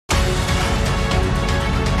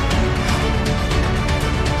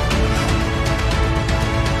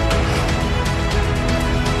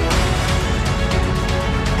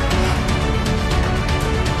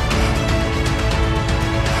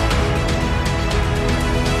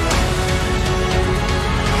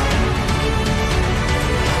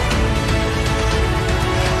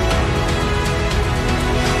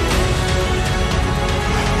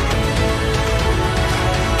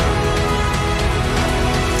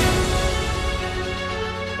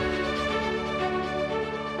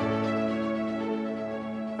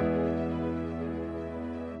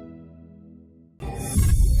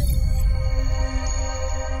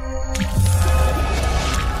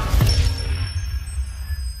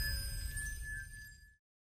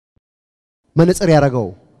መነጽር ያረጋው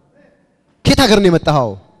ከየት ሀገር ነው የመጣው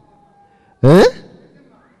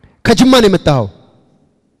ከጅማ ነው የመጣው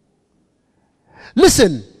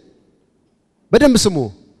listen በደንብ ስሙ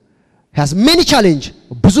has many challenge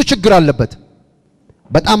ብዙ ችግር አለበት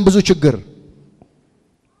በጣም ብዙ ችግር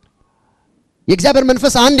የእግዚአብሔር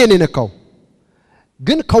መንፈስ አንዴ ነው የነካው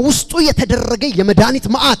ግን ከውስጡ የተደረገ የመድኃኒት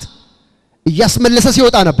ማአት እያስመለሰ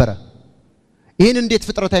ሲወጣ ነበር ይሄን እንዴት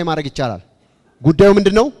ፍጥረታዊ ማድረግ ይቻላል ጉዳዩ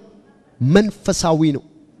ምንድነው መንፈሳዊ ነው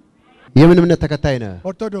የምን እምነት ተከታይ ነህ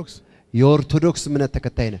ኦርቶዶክስ የኦርቶዶክስ እምነት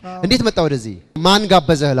ተከታይ ነህ እንዴት መጣ ወደዚህ ማን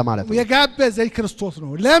ጋበዘህ ለማለት ነው የጋበዘኝ ክርስቶስ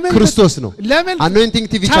ነው ለምን ክርስቶስ ነው ለምን anointing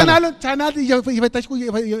tv ቻናል እየፈተሽኩ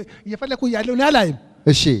እየፈለኩ ያለው ነው ያላይም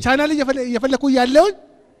እሺ ቻናል እየፈለኩ ያለው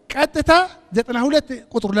ቀጥታ 92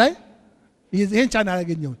 ቁጥር ላይ ይሄን ቻናል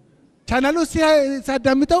አገኘው ቻናሉ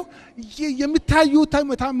ሲያዳምጠው የሚታዩት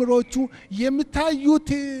ታምሮቹ የሚታዩት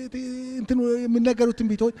እንትን የሚነገሩት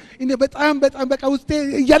ትንቢቶች እኔ በጣም በቃ ውስጤ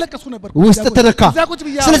እያለቀሱ ነበር ውስጥ ተነካ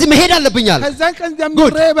ስለዚህ መሄድ አለብኛል ከዛን ቀን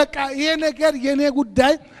ጀምሬ በቃ ይሄ ነገር የኔ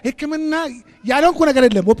ጉዳይ ህክምና ያለንኩ ነገር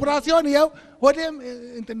የለም ኦፕራሲዮን ያው ወደም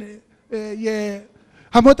እንትን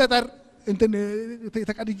የሐሞት ጠጠር እንትን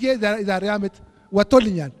ተቀድጄ ዛሬ አመት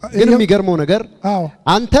ወጥቶልኛል ግን የሚገርመው ነገር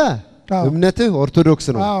አንተ እምነትህ ኦርቶዶክስ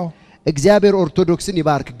ነው እግዚአብሔር ኦርቶዶክስን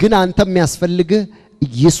ይባርክ ግን አንተ የሚያስፈልግህ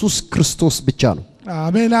ኢየሱስ ክርስቶስ ብቻ ነው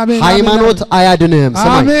አሜን አሜን ሃይማኖት አያድንህም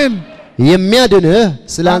ሰማይ አሜን የሚያድንህ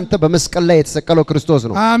ስላንተ በመስቀል ላይ የተሰቀለው ክርስቶስ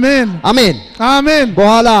ነው አሜን አሜን አሜን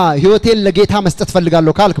በኋላ ህይወቴን ለጌታ መስጠት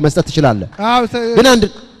ፈልጋለሁ ካልክ መስጠት ትችላለህ ግን አንድ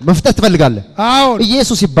መፍጠት ትፈልጋለህ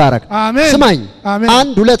ኢየሱስ ይባረክ ስማኝ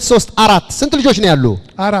 1 2 3 4 ስንት ልጆች ነው ያሉ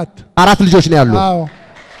አራት ልጆች ነው ያሉ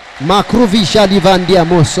ማክሩቪሻ ሊቫንዲያ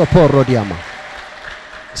ሞሶፖሮዲያማ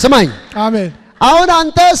ስማኝ አሜን አሁን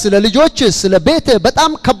አንተ ስለ ልጆች ስለ ቤት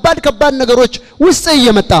በጣም ከባድ ነገሮች ውስጥ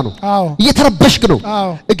እየመጣ ነው እየተረበሽክ ነው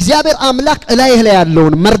እግዚአብሔር አምላክ እላይህ ላይ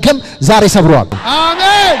ያለውን መርገም ዛሬ ሰብሯል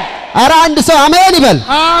አሜን አረ አንድ ሰው አሜን ይበል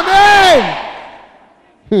አሜን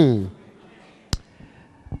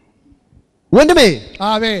ወንድሜ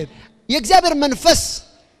አሜን የእግዚአብሔር መንፈስ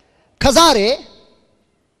ከዛሬ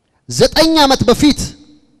 9 ዓመት በፊት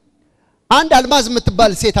አንድ አልማዝ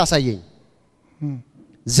የምትባል ሴት አሳየኝ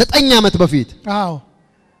 9 ዓመት በፊት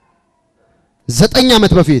 9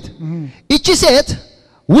 ዓመት በፊት እቺ ሴት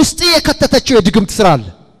ውስጥ የከተተችው የድግምት ስራ አለ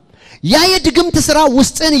ያ የድግምት ስራ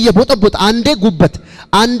ውስጥን እየቦጠቦጥ አንዴ ጉበት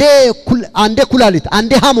አንዴ ኩላሊት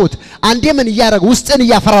አንዴ ሐሞት አንዴ ምን ያረግ ውስጥን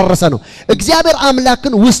ያፈራረሰ ነው እግዚአብሔር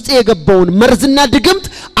አምላክን ውስጥ የገባውን መርዝና ድግምት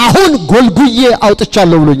አሁን ጎልጉዬ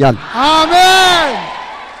አውጥቻለሁ ብሎኛል አሜን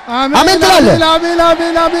አሜን ትላለህ አሜን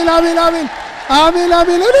አሜን አሜን አሜን አሜን አሜን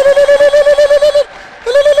አሜን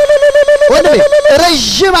ወንድሜ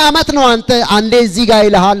ረጅም አመት ነው አንተ አንዴ እዚህ ጋር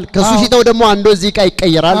ይልሃል ከሱ ሲተው ደግሞ አንዱ እዚህ ጋር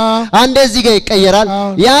ይቀየራል አንዴ እዚህ ጋር ይቀየራል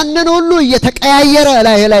ያንን ሁሉ እየተቀያየረ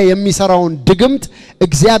ላይ የሚሰራውን ድግምት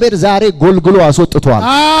እግዚአብሔር ዛሬ ጎልግሎ አስወጥቷል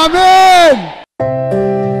አሜን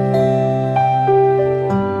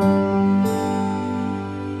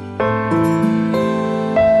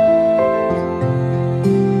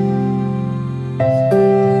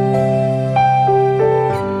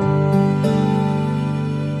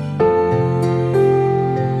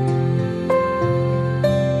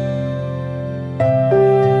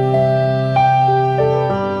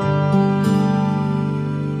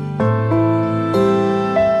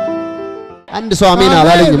አንድ ሰው አሜን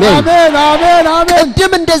አላለኝም አሜን አሜን አሜን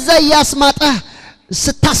ቅድም እንደዛ ያስማጣህ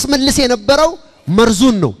ስታስመልስ የነበረው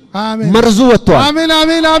መርዙን ነው መርዙ ወጥቷል አሜን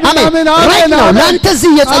አሜን አሜን አሜን ላንተ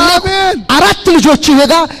እዚህ የጸለይኩ አራት ልጆች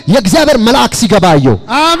ይሄጋ የእግዚአብሔር መልአክ ሲገባየው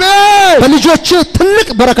አሜን በልጆች ትልቅ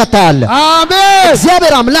በረከት አለ አሜን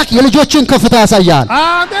እግዚአብሔር አምላክ የልጆችን ከፍታ ያሳያል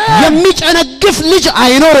አሜን የሚጨነግፍ ልጅ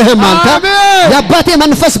አይኖርህም አንተ ያባቴ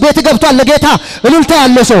መንፈስ ቤት ገብቷል ለጌታ እልልታ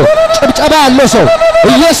ያለው ሰው ጭብጨባ ያለው ሰው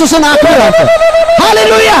ኢየሱስን አክብር አንተ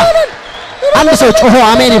ሃሌሉያ አንድ ሰው ጮሆ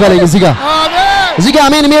አሜን ይበለኝ እዚህ ጋር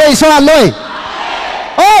አሜን የሚለኝ ሰው አለ ወይ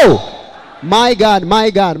Oh my God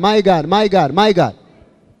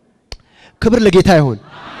ክብር ለጌታ ይሁን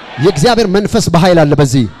የእግዚአብሔር መንፈስ በኃይል አለ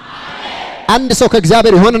በዚህ አንድ ሰው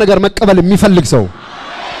ከእግዚአብሔር የሆነ ነገር መቀበል የሚፈልግ ሰው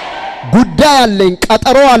ጉዳይ አለኝ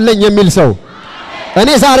ቀጠሮ አለኝ የሚል ሰው እኔ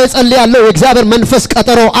ዛሬ ጸልያለሁ የእግዚአብሔር መንፈስ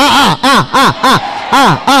ቀጠሮ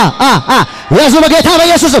ያዙ በጌታ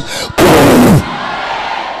በኢየሱስ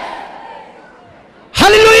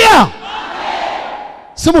ሃሌሉያ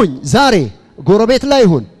ስሙኝ ዛሬ ጎረቤት ላይ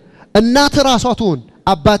ይሁን እናት ራሷ ትሁን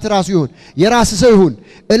አባት ራሱ ይሁን የራስ ሰው ይሁን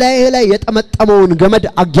ላይ የጠመጠመውን ገመድ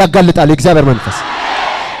ያጋልጣል የእግዚአብሔር መንፈስ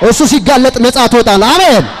እሱ ሲጋለጥ ነፃ ትወጣለህ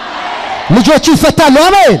አሜን ልጆች ይፈታሉ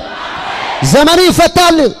አሜን ዘመኑ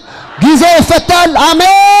ይፈታል ጊዜ ይፈታል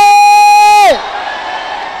አሜን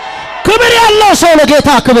ክብር ያለው ሰው ለጌታ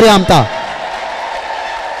ክብር ያምጣ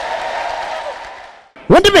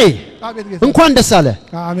ወንድሜ እንኳን ደስ አለ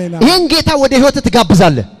አሜን ይሄን ጌታ ወደ ህይወት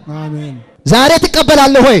ትጋብዛለህ አሜን ዛሬ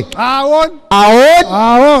ትቀበላለህ ሆይ አዎን አዎን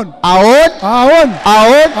አዎን አዎን አዎን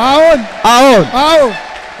አዎን አዎን አዎን አዎን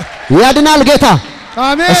ያድናል ጌታ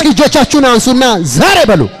አሜን እስኪ እጆቻችሁን አንሱና ዛሬ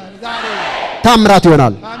በሉ ታምራት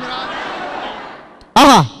ይሆናል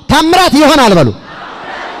አሃ ታምራት ይሆናል በሉ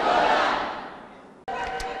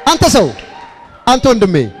አንተ ሰው አንተ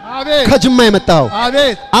ወንድሜ አቤት ከጅማ የመጣው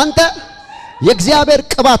አቤት አንተ የእግዚአብሔር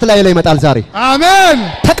ቅባት ላይ ይመጣል ዛሬ አሜን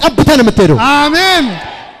ተቀብተን የምትሄደው አሜን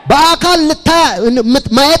በአካል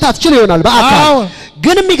ማየት አትችል ይሆናል በአካል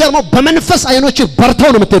ግን የሚገርመው በመንፈስ አይኖች በርተው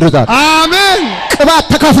ነው የምትሄዱት አሜን ቅባት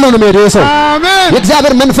ተካፍሎ ነው የሚሄደው ሰው አሜን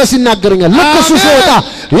የእግዚአብሔር መንፈስ ይናገረኛል ለክሱ ሲወጣ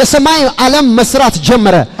የሰማይ ዓለም መስራት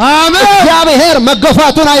ጀመረ አሜን እግዚአብሔር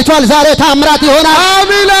መገፋቱን አይቷል ዛሬ ታምራት ይሆናል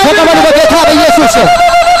አሜን ተቀበሉ በጌታ በኢየሱስ ስም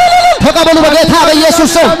ተቀበሉ በጌታ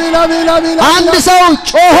በኢየሱስ ስም አንድ ሰው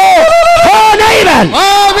ጮሆ ሆነ ይበል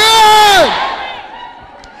አሜን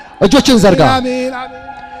እጆችን ዘርጋ አሜን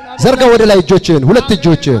ዘርጋ ወደ ላይ እጆችን ሁለት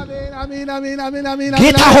እጆችን አሜን አሜን አሜን አሜን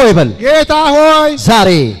ጌታ ሆይ በል ጌታ ሆይ ዛሬ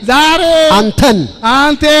አንተን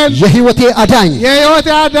የህይወቴ አዳኝ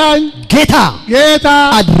ጌታ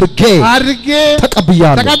አድርጌ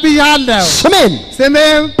ተቀብያለሁ ስሜን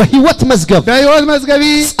በህይወት መዝገብ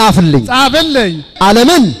ጻፍልኝ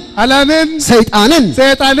ዓለምን ሰይጣንን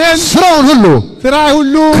ስራውን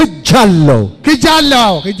ሁሉ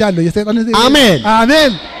ክጃለሁ አሜን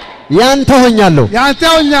አሜን ያንተ ሆኛለሁ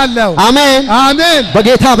አሜን አሜን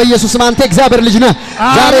በጌታ በኢየሱስ ስም አንተ እግዚአብሔር ልጅ ነህ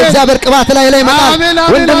ዛሬ እግዚአብሔር ቅባት ላይ ይመጣል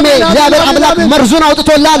ወንድሜ እግዚአብሔር አምላክ መርዙን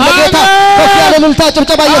አውጥቶላል ለጌታ ከፍ ያለ ልልታ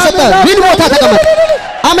ጭብጨባ እየሰጠ ምን ቦታ ተቀመጥ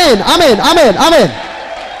አሜን አሜን አሜን አሜን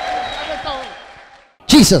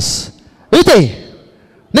ጂሰስ እቴ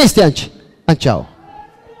ነስቲ አንቺው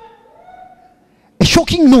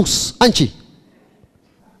ሾኪንግ ኒውስ አንቺ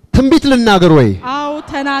ትንቢት ልናገር ወይ አው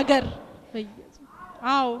ተናገር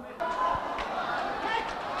አው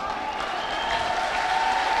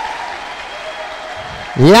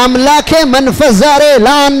ያምላኬ መንፈስ ዛሬ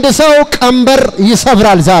ለአንድ ሰው ቀንበር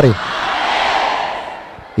ይሰብራል ዛሬ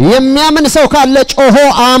የሚያምን ሰው ካለ ጮሆ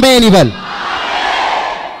አሜን ይበል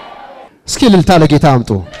እስኪ ልልታ ለጌታ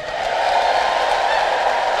አምጡ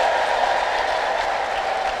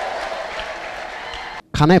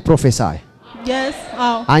Can I prophesy? Yes.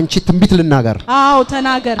 አው አንቺ ትንቢት ልናገር አው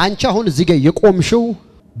ተናገር አንቺ አሁን እዚህ ጋር የቆምሽው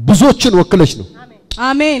ብዙዎችን ወክለሽ ነው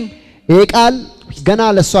አሜን ይሄ ቃል ገና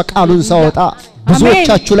ለሷ ቃሉን ሳወጣ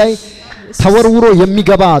ብዙዎቻችሁ ላይ ተወርውሮ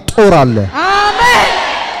የሚገባ ጦር አለ አሜን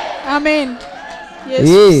አሜን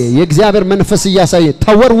ይሄ የእግዚአብሔር መንፈስ ያሳየ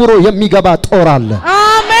ተወርውሮ የሚገባ ጦር አለ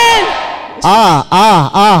አሜን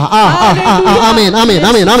አሜን አሜን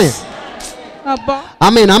አሜን አሜን አባ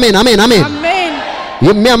አሜን አሜን አሜን አሜን አሜን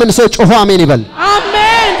የሚያምን ሰው ጮሆ አሜን ይበል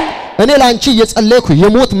አሜን እኔ ላንቺ እየጸለይኩ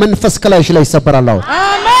የሞት መንፈስ ከላይሽ ላይ ይሰበራል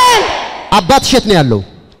አሜን አባትሽ የት ነው ያለው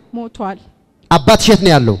ሞቷል አባትሽ የት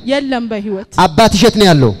ነው ያለው የለም በህይወት አባትሽ የት ነው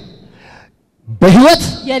ያለው በህይወት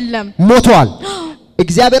የለም ሞቷል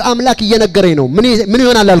እግዚአብሔር አምላክ እየነገረኝ ነው ምን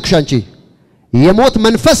ይሆናል አልኩሽ አንቺ የሞት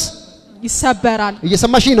መንፈስ ይሰበራል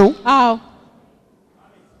እየሰማሽኝ ነው አዎ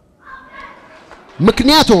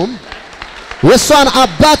ምክንያቱም የሷን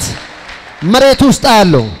አባት መሬት ውስጥ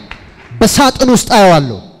ያለው በሳጥን ውስጥ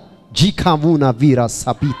ያለው ጂካሙና ቪራ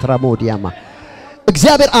ሳቢትራ ሞዲያማ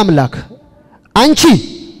እግዚአብሔር አምላክ አንቺ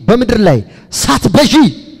በመድር ላይ ሳትበጂ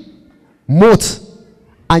ሞት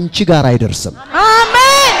አንቺ ጋር አይደርስም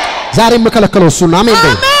አሜን ዛሬ መከለከለው እሱ ነው አሜን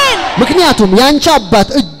ምክንያቱም ያንቺ አባት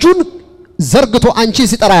እጁን ዘርግቶ አንቺ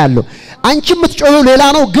ሲጠራ ያለው አንቺ የምትጮኸው ሌላ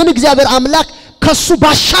ነው ግን እግዚአብሔር አምላክ ከሱ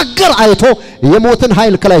ባሻገር አይቶ የሞትን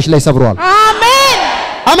ኃይል ከላይሽ ላይ ሰብሯል አሜን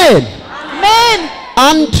አሜን አሜን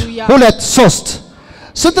 1 2 3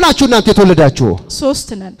 ስንት ናችሁ እናንተ የተወለዳችሁ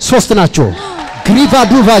 3 ነን 3 ናችሁ ግሪቫ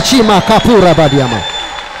ዱቫቺ ማካፑራ ባዲያማ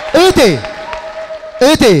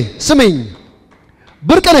እቴ ስሚኝ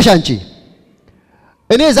ብርቅ ነሽ አንቺ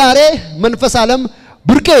እኔ ዛሬ መንፈስ ዓለም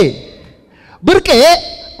ብርቄ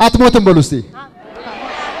አትሞትም በሉ እስቲ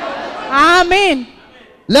አሜን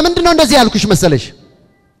ለምንድን ነው እንደዚህ ያልኩሽ መሰለሽ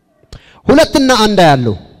ሁለትና አንድ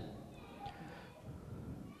ያለው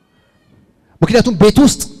ምክንያቱም ቤት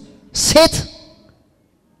ውስጥ ሴት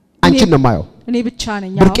አንቺን ነው ማየው እኔ ብቻ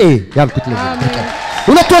ነኝ ብርቄ ያልኩት ነው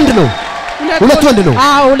ሁለት ወንድ ነው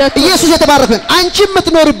አዎ ሁለት ኢየሱስ የተባረከ አንቺ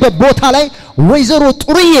የምትኖርበት ቦታ ላይ ወይዘሮ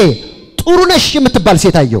ጥሩነሽ የምትባል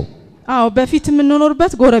ሴት አየው አዎ በፊት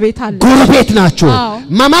የምንኖርበት ጎረቤት ናቸው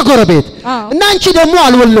ማማ ጎረቤት እና አንቺ ደግሞ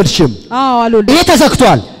አልወለድሽም አዎ አልወለድም ይሄ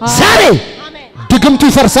ተዘክቷል ዛሬ ድግምቱ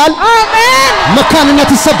ይፈርሳል አሜን መካንነት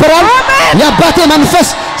ይሰበራል ያባቴ መንፈስ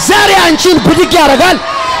ዛሬ አንቺን ብድግ ያረጋል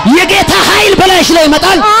የጌታ ኃይል በላይሽ ላይ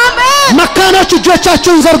ይመጣል አሜን መካኖች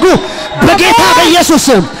እጆቻችሁን ዘርጉ በጌታ በኢየሱስ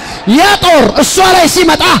ስም ያጦር እሷ ላይ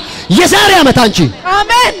ሲመጣ የዛሬ አመት አንቺ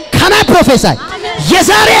አሜን ካና ፕሮፌሰር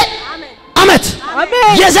የዛሬ አመት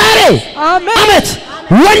የዛሬ አመት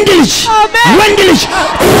ወንድ ልጅ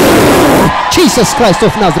Jesus Christ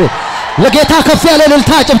of Nazareth ለጌታ ከፍ ያለ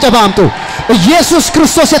እልልታ ጭብጨባ አምጡ ኢየሱስ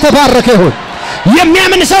ክርስቶስ የተባረከ ይሁን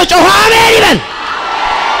የሚያምን ሰው ጮህ አሜን ይበል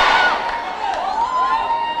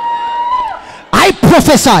I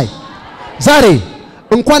prophesy ዛሬ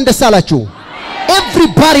እንኳን ደስ አላችሁ every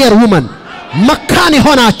barrier woman መካን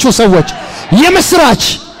የሆናችሁ ሰዎች የምስራች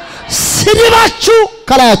ስድባችሁ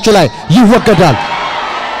ከላያችሁ ላይ ይወገዳል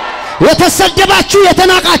የተሰደባችሁ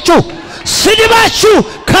የተናቃችሁ ስድባችሁ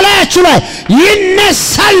ከላያችሁ ላይ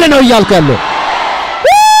ይነሳል ነው ይያልኩ ያለው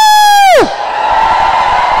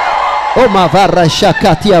ኦ ማቫራሻ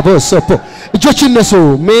ካቲያ ቦሶፖ እጆችነሱ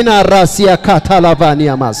ሜና ራሲያ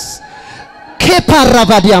ካታላቫኒያማስ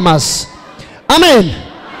ከፓራቫዲያማስ አሜን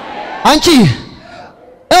አንቺ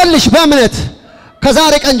እልሽ በእምነት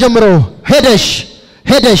ከዛሬ ቀን ጀምሮ ሄደሽ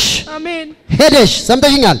አሜን ሄደሽ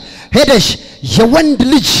ሰምተሽኛል ሄደሽ የወንድ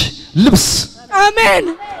ልጅ ልብስ አሜን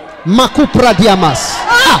ማኩፕራዲያማስ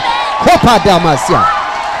ኮፓዳማስያ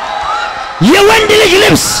የወንድ ልጅ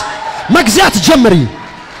ልብስ መግዛት ጀምሪ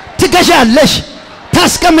ትገዣለሽ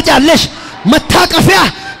ታስቀምጫለሽ መታቀፊያ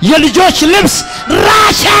የልጆች ልብስ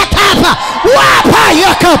ራሻታፋ ዋፓ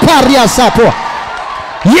የካፓሪያ ሳፖ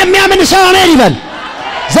የሚያምን ሰው አሜን ይበል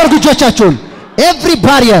ዘርጉ እጆቻችሁን every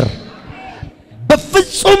barrier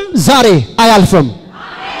በፍጹም ዛሬ አያልፍም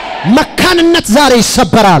መካንነት ዛሬ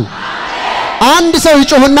ይሰበራል አንድ ሰው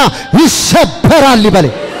ይጮህና ይሰበራል ይበል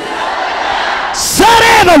ዛሬ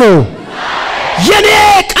በሉ የኔ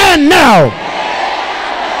ቀን ነው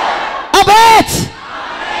አቤት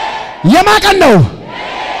የማቀን ነው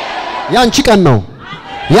ያንቺ ቀን ነው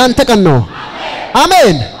ያንተ ቀን ነው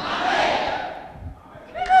አሜን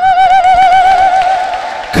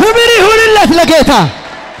ክብር ይሁንለት ለጌታ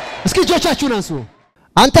እስኪ እጆቻችሁን አንሱ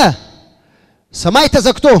አንተ ሰማይ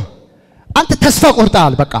ተዘግቶ አንተ ተስፋ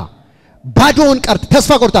ቆርጣል በቃ ባዶውን ቀርጥ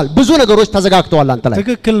ተስፋ ቆርጣል ብዙ ነገሮች ተዘጋግተዋል አንተ ላይ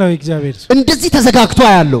ትክክል ነው እግዚአብሔር እንደዚህ ተዘጋግቶ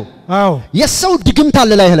ያለው አዎ የሰው ድግምት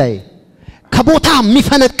አለ ላይ ከቦታ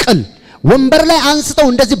የሚፈነቅል ወንበር ላይ አንስተው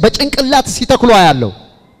እንደዚህ በጭንቅላት ሲተክሉ ያለው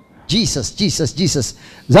ጂሰስ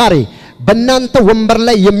ዛሬ በእናንተ ወንበር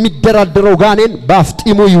ላይ የሚደራደረው ጋኔን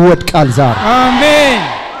ባፍጢሙ ይወድቃል ዛሬ አሜን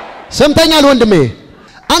ሰምተኛል ወንድሜ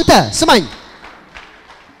አንተ ስማኝ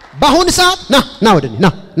ባሁን ሰዓት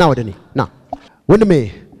ና ወደኔ ወንድሜ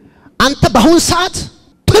አንተ ባሁን ሰዓት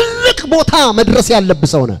ትልቅ ቦታ መድረስ ያለብህ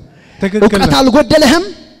ሰው ነህ እውቀት አልጎደለህም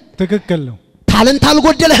ትክክል ነው ታለንት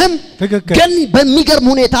አልጎደለህም ግን በሚገርም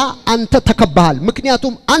ሁኔታ አንተ ተከባሃል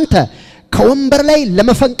ምክንያቱም አንተ ከወንበር ላይ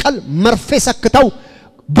ለመፈንቀል መርፌ ሰክተው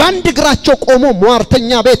ባንድ እግራቸው ቆሞ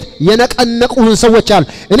ሟርተኛ ቤት የነቀነቁህን ሰዎች አሉ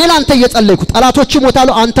እኔ ላንተ እየጸለይኩ ጠላቶች ይሞታሉ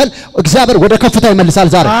አንተን እግዚአብሔር ወደ ከፍታ ይመልሳል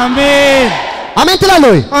ዛሬ አሜን አሜን ትላለህ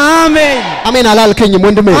ወይ አሜን አላልከኝም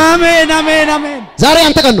ወንድሜ አሜን ዛሬ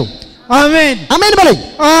አንተ ቀን ነው አሜን በለኝ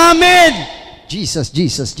አሜን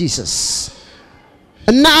ጂሰስ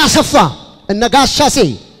እና አሰፋ እና ጋሻሴ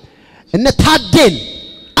እና ታዴን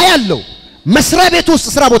አያለው መስሪያ ቤት ውስጥ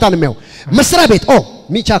ስራ ቦታ ነው የሚያው መስሪያ ቤት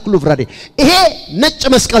ሚቻክሉ ፍራዴ ይሄ ነጭ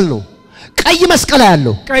መስቀል ነው ቀይ መስቀል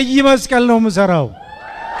ያለው ቀይ መስቀል ነው ምሰራው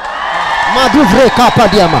ማዱፍሬ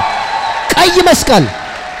ካፓዲያማ ቀይ መስቀል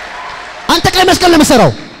አንተ ቀይ መስቀል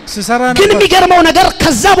ለምሰራው ስሰራና ግን የሚገርመው ነገር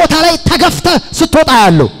ከዛ ቦታ ላይ ተገፍተ ስትወጣ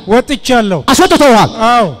ያለው ወጥቻለሁ አስወጥተዋል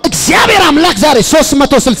እግዚአብሔር አምላክ ዛሬ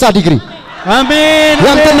 360 ዲግሪ አሜን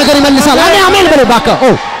ያንተ ነገር ይመልሳል አሜን በለው ባካ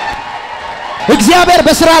እግዚአብሔር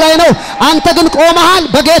በስራ ላይ ነው አንተ ግን ቆመሃል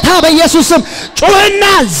በጌታ በኢየሱስ ስም ጩህና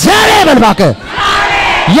ዛሬ በል ባካ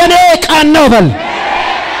የኔ ቀን ነው በል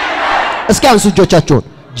እስኪ አንሱ እጆቻችሁን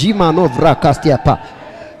ጂማኖ ቭራካስቲያፓ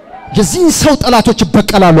የዚህን ሰው ጠላቶች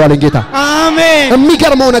በቀላሉ አለ ጌታ አሜን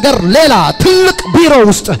የሚገርመው ነገር ሌላ ትልቅ ቢሮ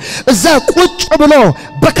ውስጥ እዛ ቁጭ ብሎ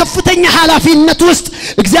በከፍተኛ ኃላፊነት ውስጥ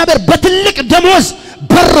እግዚአብሔር በትልቅ ደሞዝ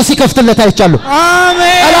በር ሲከፍትለት አይቻሉ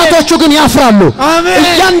አሜን ጠላቶቹ ግን ያፍራሉ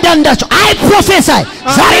እያንዳንዳቸው አይ ፕሮፌሰር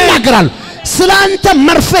ዛሬ ይናገራሉ ስላንተ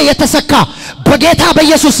መርፌ የተሰካ በጌታ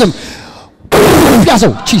በኢየሱስ ስም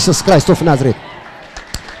ያዘው ጂሰስ ክራይስት ኦፍ ናዝሬት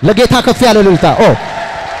ለጌታ ከፍ ያለ ልልታ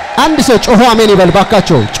አንድ ሰው ጮሆ አሜን ይበል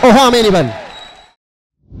ባካቸው ጮሆ አሜን ይበል